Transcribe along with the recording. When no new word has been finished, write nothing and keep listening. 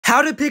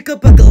How to pick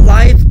up a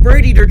Goliath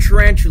bird-eater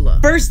tarantula.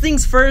 First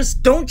things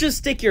first, don't just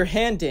stick your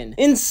hand in.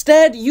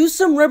 Instead, use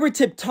some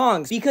rubber-tipped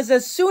tongs, because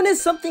as soon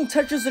as something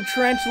touches a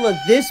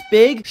tarantula this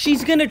big,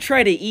 she's gonna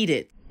try to eat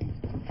it.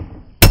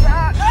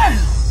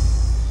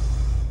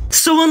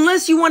 So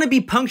unless you want to be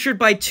punctured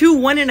by two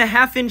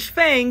 1.5-inch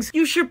fangs,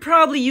 you should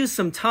probably use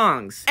some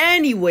tongs.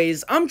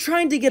 Anyways, I'm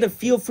trying to get a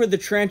feel for the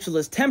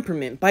tarantula's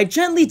temperament by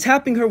gently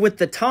tapping her with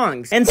the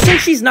tongs. And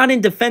since she's not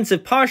in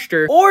defensive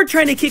posture or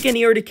trying to kick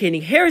any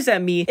irritating hairs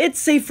at me, it's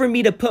safe for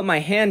me to put my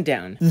hand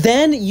down.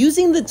 Then,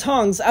 using the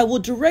tongs, I will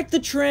direct the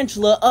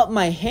tarantula up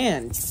my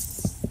hand.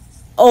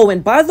 Oh,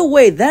 and by the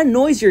way, that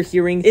noise you're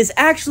hearing is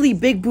actually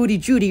Big Booty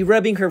Judy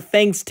rubbing her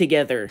fangs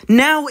together.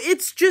 Now,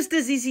 it's just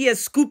as easy as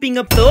scooping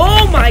up the—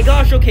 oh my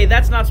gosh, okay,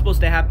 that's not supposed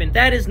to happen.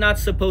 That is not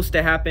supposed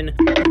to happen.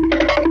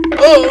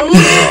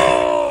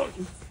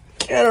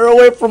 Get her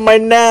away from my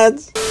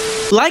nads.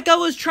 Like I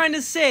was trying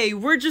to say,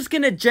 we're just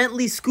gonna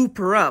gently scoop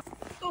her up.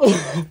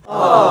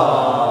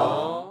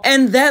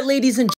 And that, ladies and